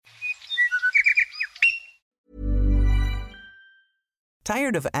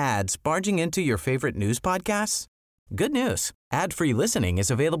Tired of ads barging into your favorite news podcasts? Good news. Ad-free listening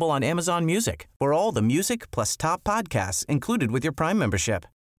is available on Amazon Music for all the music plus top podcasts included with your Prime membership.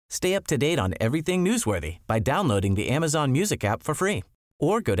 Stay up to date on everything newsworthy by downloading the Amazon Music app for free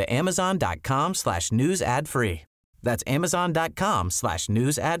or go to amazon.com/news ad free. That's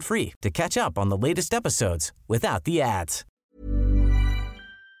amazon.com/news ad free to catch up on the latest episodes without the ads.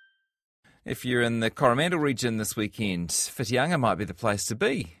 If you're in the Coromandel region this weekend, Whitianga might be the place to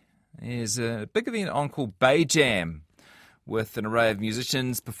be. There's a big event on called BayJam with an array of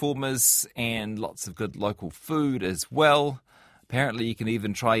musicians, performers, and lots of good local food as well. Apparently you can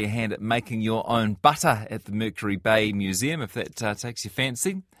even try your hand at making your own butter at the Mercury Bay Museum if that takes your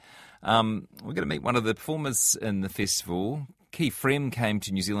fancy. We're going to meet one of the performers in the festival. Keey Fremm came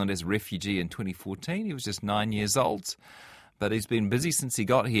to New Zealand as a refugee in 2014. He was just 9 years old, but he's been busy since he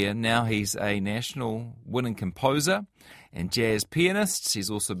got here. Now he's a national winning composer and jazz pianist. He's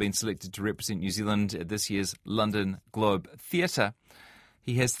also been selected to represent New Zealand at this year's London Globe Theatre.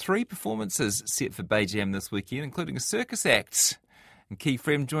 He has 3 performances set for BayJam this weekend, including a circus act. And Keey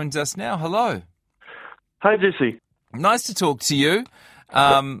Fremm joins us now. Hello. Hi, Jesse. Nice to talk to you.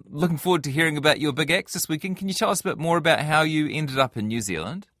 Looking forward to hearing about your big acts this weekend. Can you tell us a bit more about how you ended up in New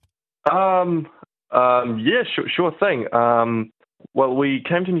Zealand? Yeah, sure thing. Well, we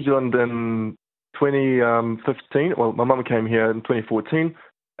came to New Zealand in 2015. Well, my mum came here in 2014,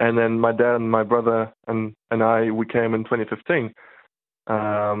 and then my dad and my brother and we came in 2015.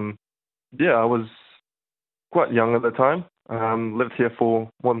 Yeah, I was quite young at the time. Lived here for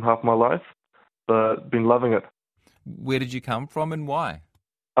more than half my life, but been loving it. Where did you come from and why?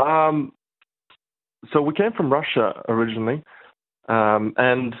 So we came from Russia originally,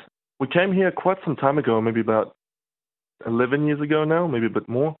 and we came here quite some time ago, maybe about 11 years ago now, maybe a bit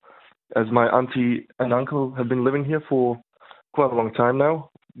more, as my auntie and uncle have been living here for quite a long time now,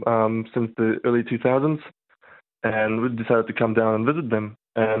 since the early 2000s, and we decided to come down and visit them,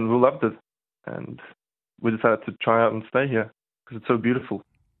 and we loved it, and we decided to try out and stay here because it's so beautiful.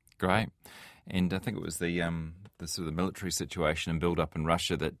 Great. And I think it was the sort of the military situation and build-up in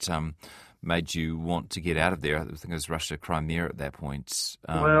Russia that made you want to get out of there. I think it was Russia, Crimea at that point.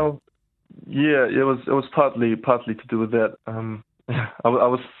 Well, yeah, it was partly to do with that. I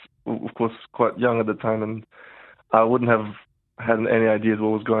was, of course, quite young at the time, and I wouldn't have had any ideas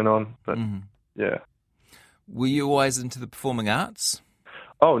what was going on. But yeah. Were you always into the performing arts?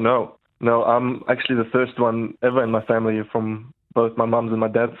 Oh no, I'm actually the first one ever in my family from both my mum's and my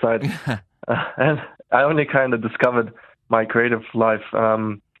dad's side. And I only kind of discovered my creative life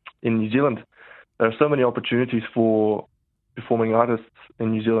in New Zealand. There are so many opportunities for performing artists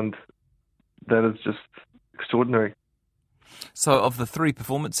in New Zealand that is just extraordinary. So of the 3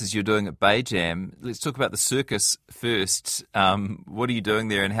 performances you're doing at BayJam, let's talk about the circus first. What are you doing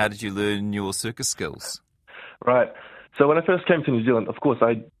there and how did you learn your circus skills? Right. So when I first came to New Zealand, of course,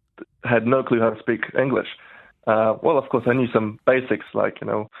 I had no clue how to speak English. Well, of course, I knew some basics like,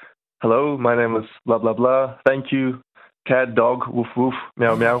 hello, my name is blah, blah, blah. Thank you, cat, dog, woof, woof,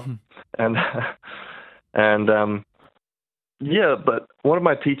 meow, meow. And yeah, but one of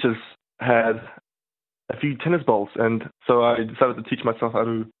my teachers had a few tennis balls, and so I decided to teach myself how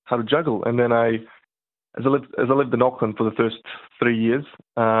to juggle. And then as I lived in Auckland for the first 3 years,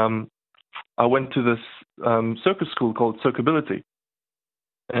 I went to this circus school called Circability,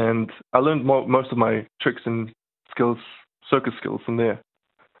 and I learned most of my tricks and skills, circus skills, from there.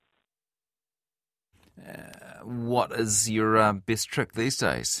 What is your best trick these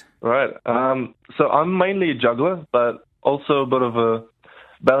days? Right. So I'm mainly a juggler, but also a bit of a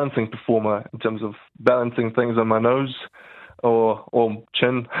balancing performer in terms of balancing things on my nose or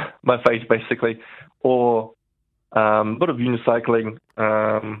chin, my face basically, or a bit of unicycling.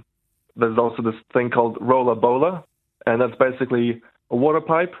 There's also this thing called roller bowler, and that's basically a water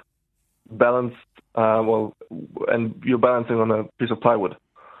pipe balanced, and you're balancing on a piece of plywood.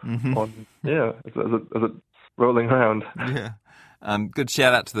 Mm-hmm. As it's rolling around. Yeah. Good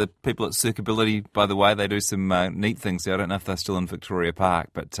shout out to the people at Circability, by the way. They do some neat things there. I don't know if they're still in Victoria Park,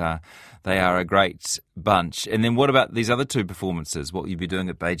 but they are a great bunch. And then what about these other 2 performances? What will you be doing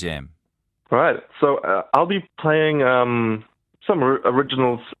at BayJam? Right. So I'll be playing some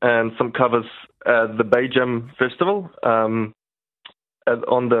originals and some covers at the BayJam Festival at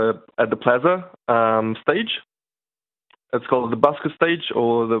the Plaza stage. It's called the Busker stage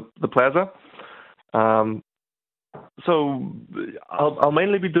or the Plaza. So I'll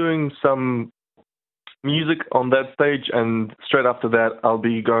mainly be doing some music on that stage, and straight after that I'll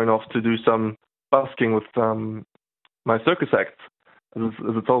be going off to do some busking with my circus acts.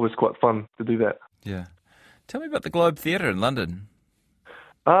 It's always quite fun to do that. Yeah. Tell me about the Globe Theatre in London.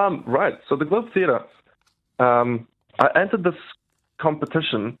 Right. So the Globe Theatre, I entered this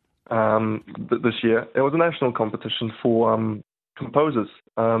competition this year. It was a national competition for composers,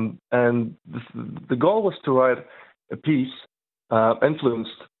 and the goal was to write a piece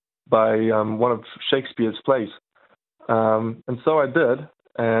influenced by one of Shakespeare's plays. And so I did,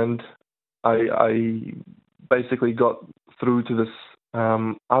 and I basically got through to this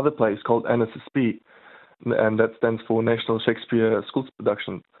other place called NSSP, and that stands for National Shakespeare Schools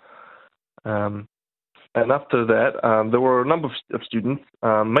Production. And after that, there were a number of students,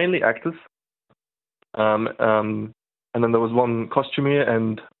 mainly actors, and then there was one costumier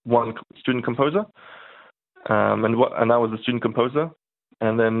and one student composer, and I was a student composer,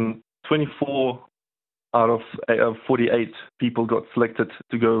 and then 24 out of 48 people got selected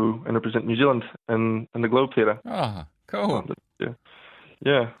to go and represent New Zealand in the Globe Theatre. Oh, cool.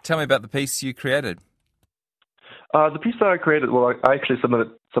 Yeah. Tell me about the piece you created. The piece that I created, well, I actually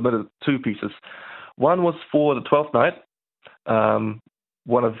submitted two pieces. One was for the Twelfth Night,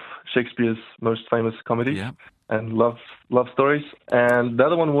 one of Shakespeare's most famous comedies and love stories, and the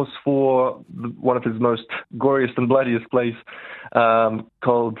other one was for one of his most goriest and bloodiest plays,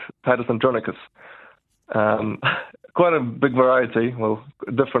 called Titus Andronicus. Quite a big variety, well,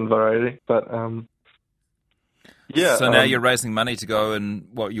 a different variety, but yeah. So now you're raising money to go and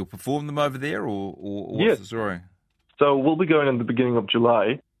you'll perform them over there, or what's the story? So we'll be going in the beginning of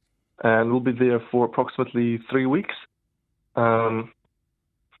July, and we'll be there for approximately 3 weeks. And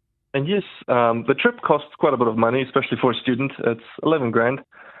yes, the trip costs quite a bit of money, especially for a student. It's 11 grand.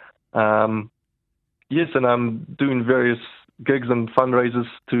 Yes, and I'm doing various gigs and fundraisers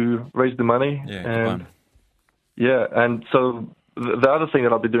to raise the money. And so the other thing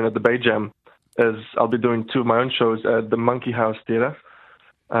that I'll be doing at the BayJam is I'll be doing two of my own shows at the Monkey House Theatre.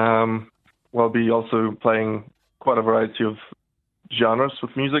 Where I'll be also playing quite a variety of genres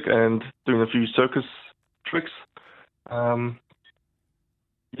with music and doing a few circus tricks. Sounds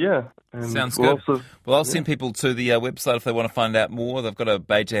good. I'll send people to the website if they want to find out more. They've got a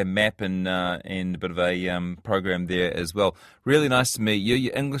BayJam map and a bit of a program there as well. Really nice to meet you.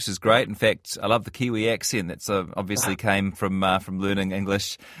 Your English is great. In fact, I love the Kiwi accent. That's obviously came from learning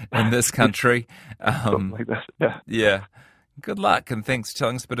English in this country. Something like that. Yeah. Good luck, and thanks for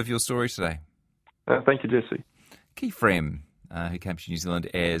telling us a bit of your story today. Thank you, Jesse. Keey Fremm, who came to New Zealand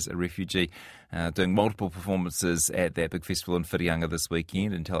as a refugee, doing multiple performances at that big festival in Whitianga this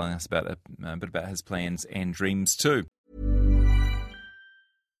weekend, and telling us about a bit about his plans and dreams too.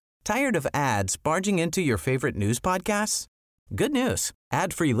 Tired of ads barging into your favorite news podcasts? Good news.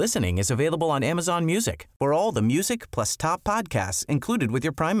 Ad-free listening is available on Amazon Music for all the music plus top podcasts included with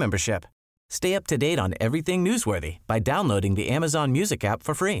your Prime membership. Stay up to date on everything newsworthy by downloading the Amazon Music app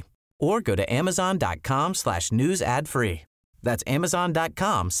for free, or go to amazon.com/news ad free. That's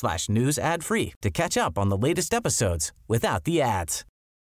amazon.com/news ad free to catch up on the latest episodes without the ads.